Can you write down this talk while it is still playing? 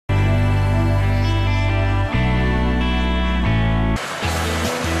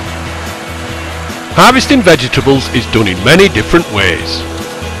Harvesting vegetables is done in many different ways.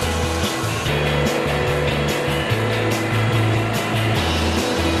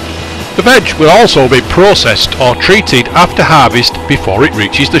 The veg will also be processed or treated after harvest before it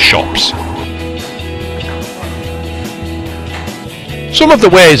reaches the shops. Some of the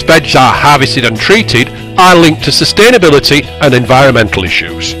ways veg are harvested and treated are linked to sustainability and environmental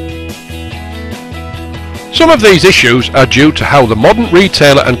issues. Some of these issues are due to how the modern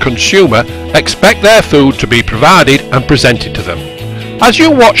retailer and consumer expect their food to be provided and presented to them. As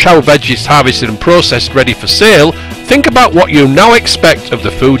you watch how veg is harvested and processed ready for sale, think about what you now expect of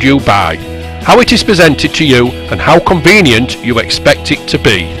the food you buy, how it is presented to you and how convenient you expect it to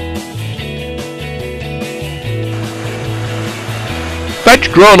be.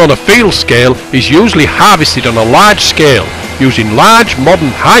 Veg grown on a field scale is usually harvested on a large scale, using large modern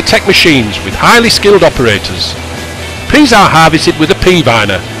high-tech machines with highly skilled operators. Peas are harvested with a pea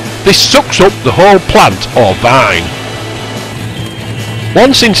viner. This sucks up the whole plant or vine.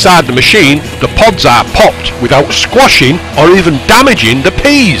 Once inside the machine, the pods are popped without squashing or even damaging the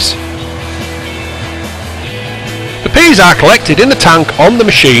peas. The peas are collected in the tank on the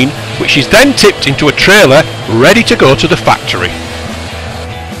machine, which is then tipped into a trailer ready to go to the factory.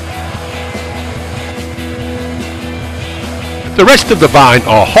 The rest of the vine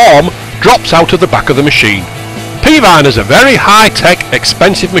or haulm drops out of the back of the machine. Pea viners are very high-tech,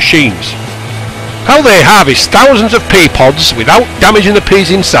 expensive machines. How they harvest thousands of pea pods without damaging the peas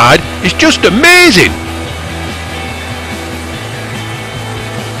inside is just amazing!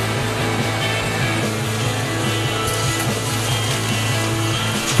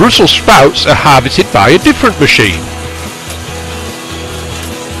 Brussels sprouts are harvested by a different machine.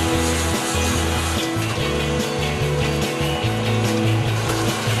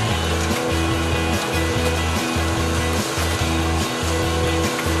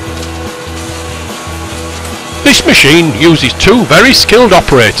 This machine uses two very skilled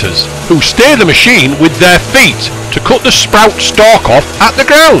operators who steer the machine with their feet to cut the sprout stalk off at the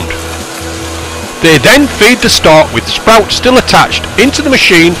ground. They then feed the stalk with sprouts still attached into the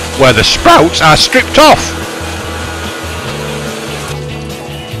machine where the sprouts are stripped off.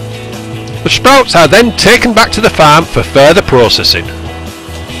 The sprouts are then taken back to the farm for further processing.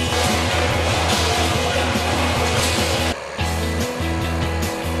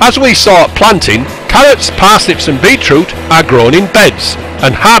 As we saw at planting, carrots, parsnips and beetroot are grown in beds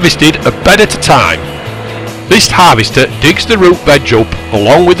and harvested a bed at a time. This harvester digs the root veg up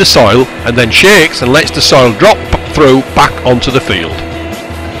along with the soil and then shakes and lets the soil drop through back onto the field.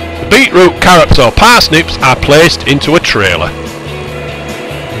 The beetroot, carrots or parsnips are placed into a trailer.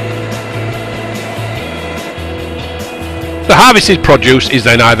 The harvested produce is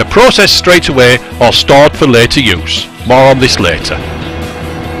then either processed straight away or stored for later use. More on this later.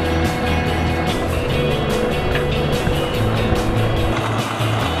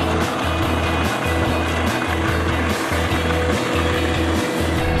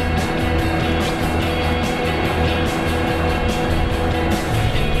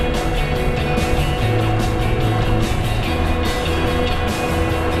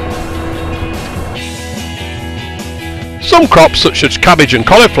 Some crops such as cabbage and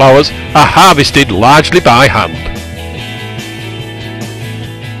cauliflowers are harvested largely by hand.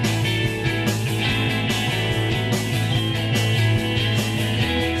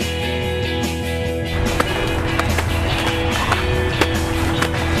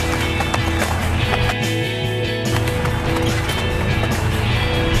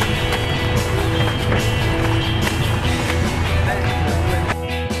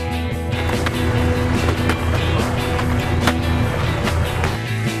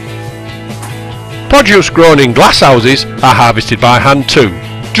 Produce grown in glasshouses are harvested by hand too,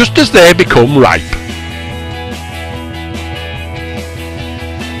 just as they become ripe.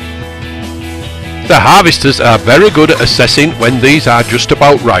 The harvesters are very good at assessing when these are just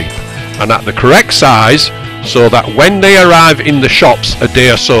about ripe and at the correct size, so that when they arrive in the shops a day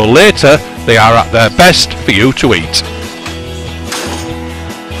or so later, they are at their best for you to eat.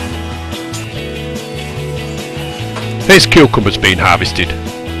 Here's cucumbers being harvested.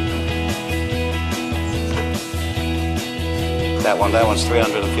 That one's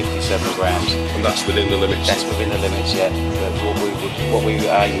 357 grams. And that's within the limits? That's within the limits, yeah. But what we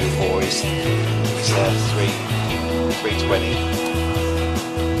are aiming for is 320.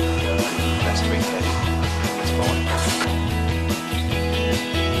 That's 310. That's fine.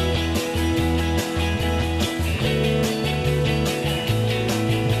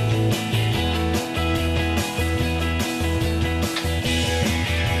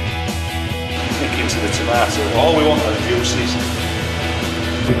 Into the tomato. All we want are the juices.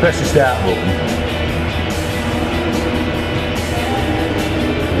 We press the start button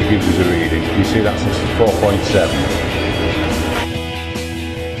gives us a reading. You see that's 4.7.